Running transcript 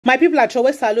My people at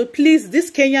Trowe Salute, please, this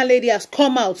Kenyan lady has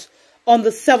come out on the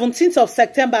 17th of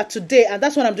September today, and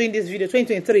that's when I'm doing this video,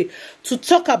 2023, to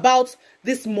talk about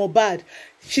this Mohbad.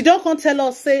 She don't come tell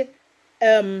us, say,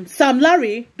 Sam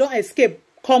Larry don't escape,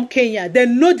 come Kenya. They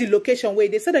know the location where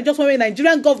they said they just want the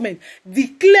Nigerian government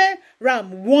declare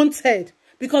Ram wanted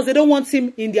because they don't want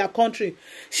him in their country.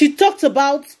 She talked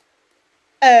about,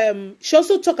 she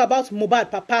also talked about Mohbad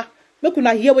Papa. Make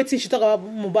una hear wetin she talk about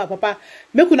Mohbad Papa.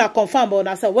 Make una confirm about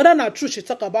herself whether not true she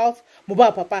talk about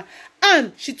Mohbad Papa.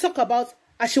 And she talk about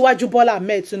Asiwaju Bola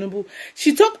Ahmed Tinubu.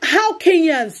 She talk how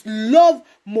Kenyans love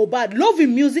Mohbad, love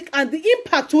him music and the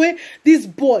impact where this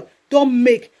boy don't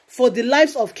make for the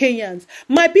lives of Kenyans.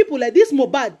 My people, like this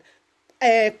Mohbad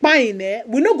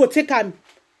we no go take him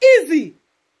easy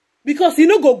because he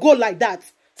no go like that.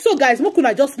 So guys, make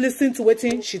una just listen to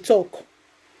wetin she talk.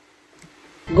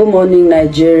 Good morning,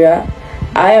 Nigeria.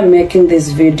 I am making this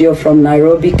video from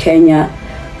Nairobi, Kenya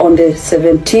on the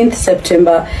 17th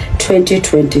September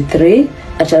 2023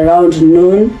 at around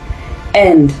noon,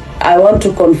 and I want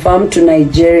to confirm to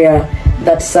Nigeria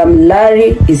that Sam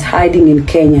Larry is hiding in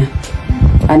Kenya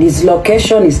and his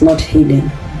location is not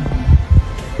hidden.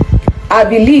 I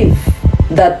believe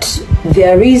that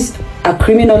there is a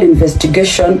criminal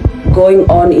investigation going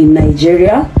on in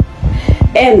Nigeria,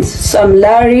 and Sam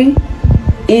Larry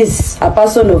is a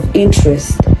person of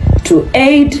interest to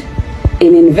aid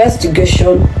in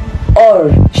investigation or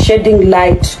shedding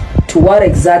light to what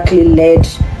exactly led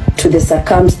to the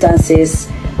circumstances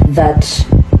that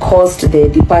caused the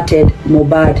departed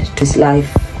Mohbad to his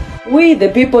life. We, the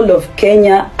people of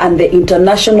Kenya and the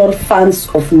international fans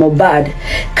of Mohbad,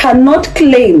 cannot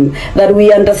claim that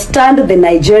we understand the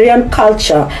Nigerian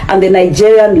culture and the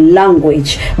Nigerian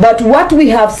language, but what we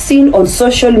have seen on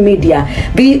social media,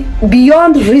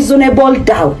 beyond reasonable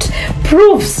doubt,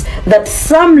 proves that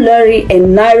Sam Larry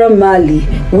and Naira Marley,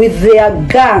 with their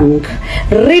gang,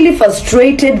 really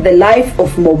frustrated the life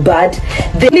of Mohbad.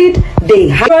 They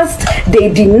harassed,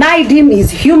 they denied him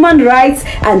his human rights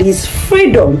and his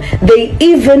freedom. They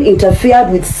even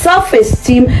interfered with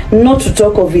self-esteem, not to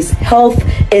talk of his health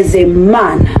as a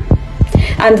man.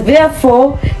 And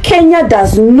therefore, Kenya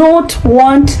does not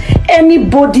want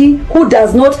anybody who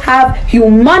does not have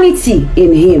humanity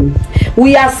in him.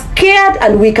 We are scared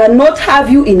and we cannot have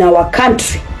you in our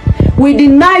country. We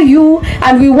deny you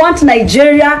and we want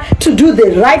Nigeria to do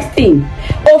the right thing.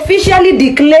 Officially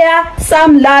declare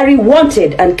Sam Larry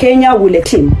wanted and Kenya will let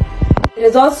him. It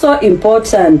is also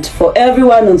important for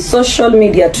everyone on social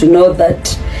media to know that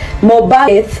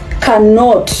Mohbad's death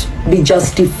cannot be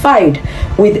justified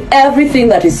with everything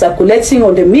that is circulating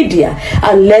on the media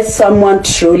unless someone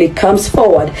truly comes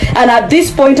forward. And at this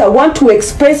point, I want to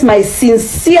express my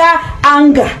sincere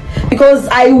anger because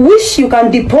I wish you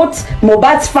can deport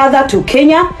Mohbad's father to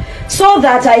Kenya so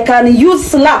that I can use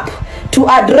slap to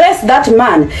address that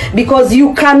man, because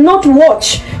you cannot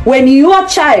watch when your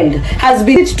child has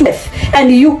been to death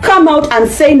and you come out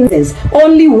and say this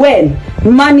only when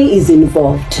money is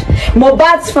involved.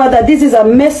 Mohbad's father, this is a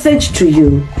message to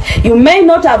you. You may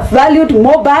not have valued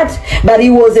Mohbad, but he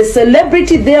was a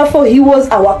celebrity, therefore he was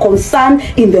our concern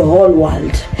in the whole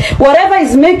world. Whatever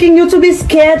is making you to be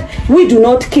scared, we do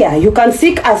not care. You can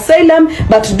seek asylum,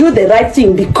 but do the right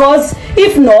thing, because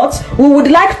if not, we would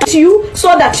like to you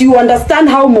so that you understand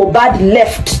how Mohbad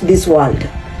left this world.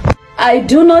 I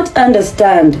do not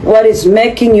understand what is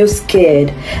making you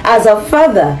scared. As a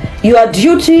father, your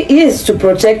duty is to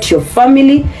protect your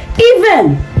family,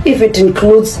 even if it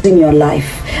includes in your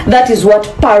life. That is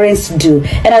what parents do.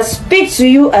 And I speak to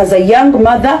you as a young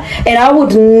mother, and I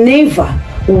would never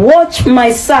watch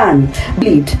my son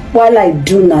bleed while I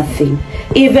do nothing,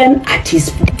 even at his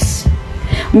best.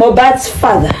 Mohbad's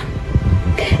father,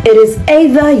 it is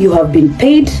either you have been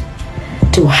paid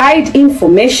to hide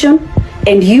information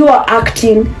and you are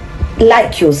acting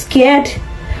like you're scared,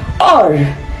 or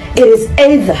it is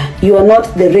either you are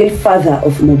not the real father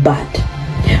of Mohbad.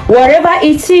 Whatever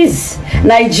it is,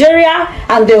 Nigeria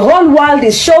and the whole world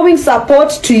is showing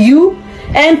support to you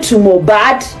and to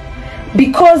Mohbad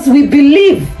because we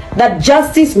believe that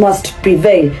justice must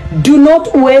prevail. Do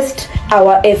not waste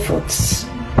our efforts.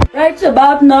 Right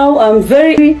about now, I'm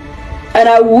very and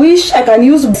I wish I can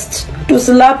use to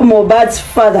slap Mohbad's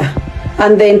father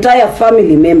and the entire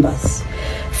family members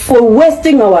for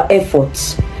wasting our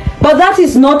efforts. But that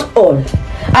is not all.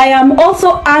 I am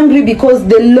also angry because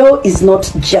the law is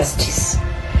not justice.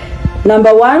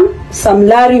 Number one, Sam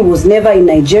Larry was never in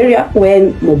Nigeria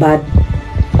when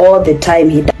Mohbad, all the time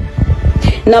he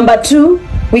died. Number two,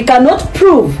 we cannot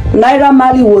prove Naira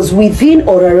Marley was within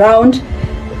or around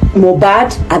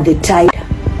Mohbad at the time.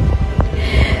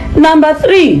 Number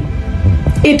three,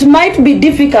 It might be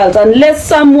difficult unless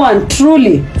someone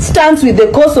truly stands with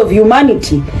the cause of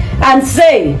humanity and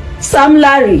say, Sam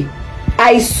Larry,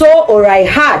 I saw or I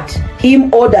heard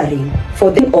him ordering for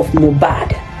the of Mohbad.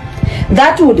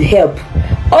 That would help.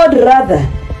 Or rather,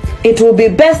 it would be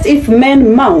best if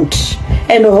men mount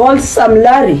and hold Sam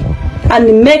Larry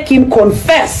and make him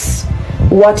confess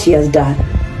what he has done.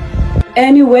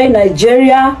 Anyway,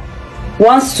 Nigeria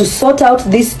wants to sort out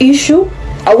this issue.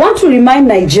 I want to remind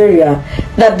Nigeria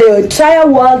that the entire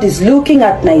world is looking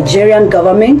at Nigerian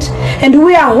government, and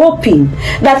we are hoping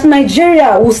that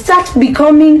Nigeria will start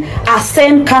becoming a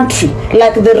sane country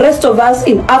like the rest of us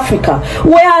in Africa,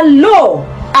 where law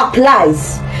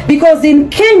applies. Because in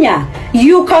Kenya,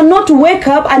 you cannot wake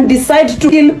up and decide to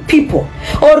kill people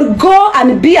or go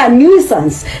and be a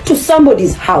nuisance to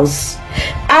somebody's house.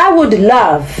 I would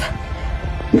love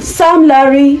Sam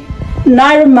Larry,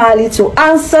 Naira Marley to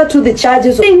answer to the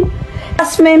charges of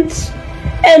harassment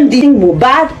and the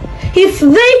Mohbad. If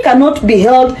they cannot be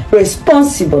held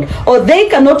responsible or they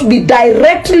cannot be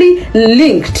directly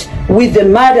linked with the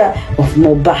murder of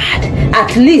Mohbad,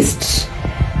 at least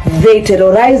they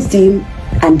terrorized him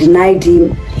and denied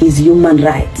him his human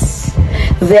rights.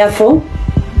 Therefore,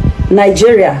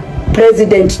 Nigeria,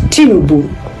 President Tinubu,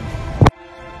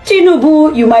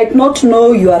 you might not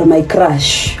know you are my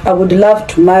crush. I would love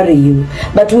to marry you,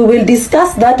 but we will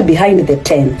discuss that behind the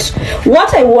tent.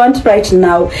 What I want right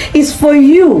now is for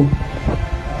you,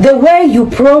 the way you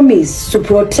promise to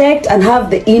protect and have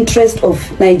the interest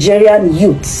of Nigerian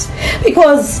youths.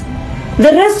 Because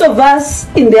the rest of us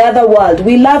in the other world,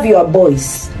 we love your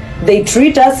boys. They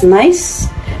treat us nice,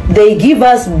 they give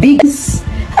us bigs,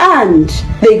 and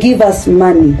they give us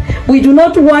money. We do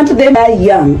not want them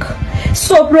young.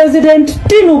 So President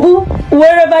Tinubu,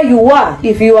 wherever you are,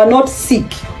 if you are not sick,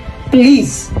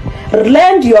 please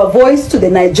lend your voice to the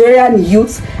Nigerian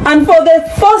youths, and for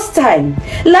the first time,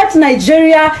 let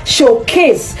Nigeria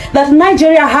showcase that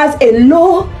Nigeria has a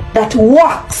law that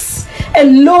works, a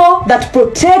law that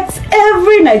protects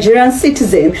every Nigerian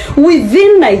citizen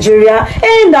within Nigeria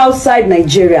and outside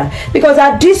Nigeria. Because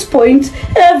at this point,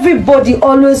 everybody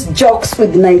always jokes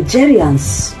with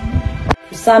Nigerians.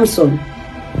 Samson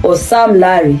or Sam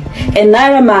Larry and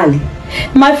Naira Marley,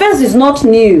 my face is not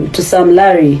new to Sam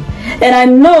Larry, and I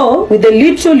know with the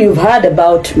little you've heard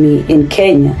about me in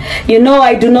Kenya, you know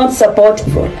I do not support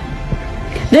evil.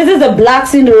 This is the Black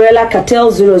Cinderella Cartel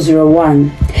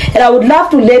 001, and I would love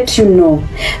to let you know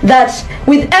that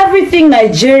with everything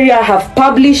Nigeria have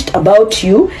published about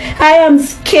you, I am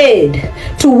scared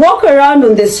to walk around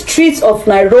on the streets of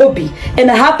Nairobi and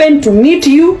happen to meet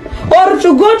you, or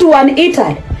to go to an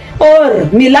Italy or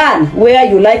Milan where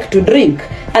you like to drink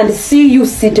and see you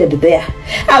seated there.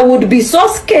 I would be so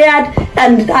scared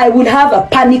and I would have a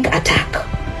panic attack.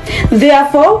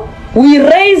 Therefore, we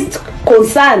raised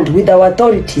concern with our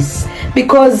authorities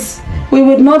because we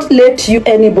would not let you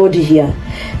anybody here.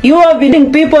 You have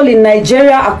been people in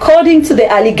Nigeria according to the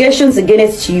allegations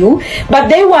against you, but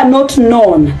they were not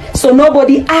known, so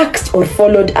nobody asked or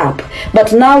followed up.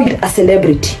 But now you're a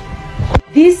celebrity.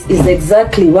 This is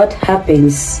exactly what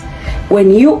happens when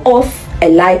you off a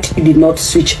light you did not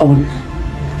switch on.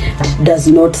 It does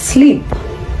not sleep.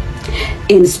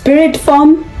 In spirit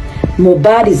form,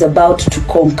 Mohbad is about to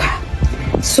conquer.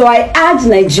 So I urge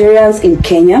Nigerians in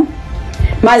Kenya,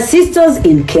 my sisters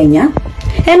in Kenya,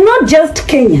 and not just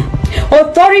Kenya,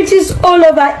 authorities all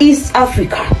over East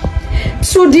Africa,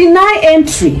 to deny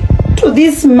entry to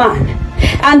this man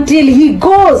until he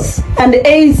goes and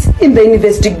aids in the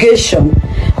investigation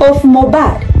of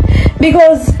Mohbad.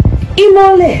 Because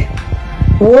Imole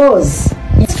was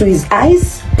to his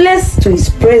eyes, blessed to his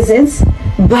presence,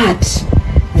 but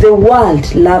the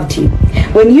world loved him.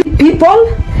 When you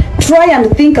people try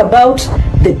and think about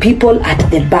the people at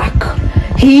the back,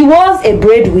 he was a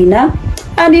breadwinner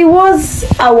and he was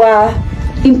our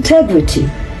integrity,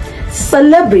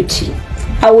 celebrity.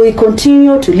 I will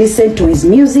continue to listen to his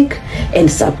music and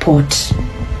support.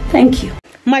 Thank you.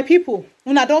 My people,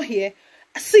 when I don't hear,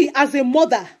 see, as a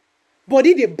mother,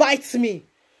 body they bites me.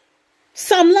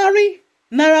 Sam Larry,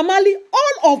 Naira Marley,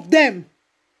 all of them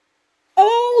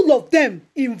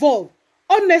involved,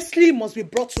 honestly must be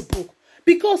brought to book.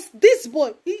 Because this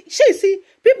boy, see,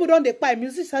 people don't they buy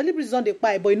music, celebrities don't they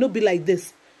buy, but it no be like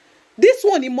this. This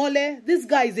one, Imole, this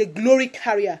guy is a glory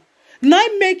carrier. Now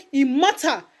make it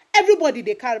matter. Everybody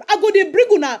they carry. I go they bring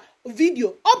on a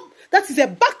video up. That is a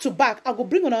back-to-back. I go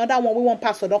bring on another one. We want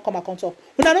pastor don't come account of.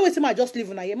 When I know it's I just leave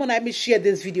on here. Let me share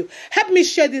this video. Help me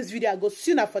share this video. I go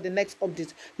sooner for the next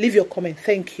update. Leave your comment.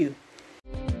 Thank you.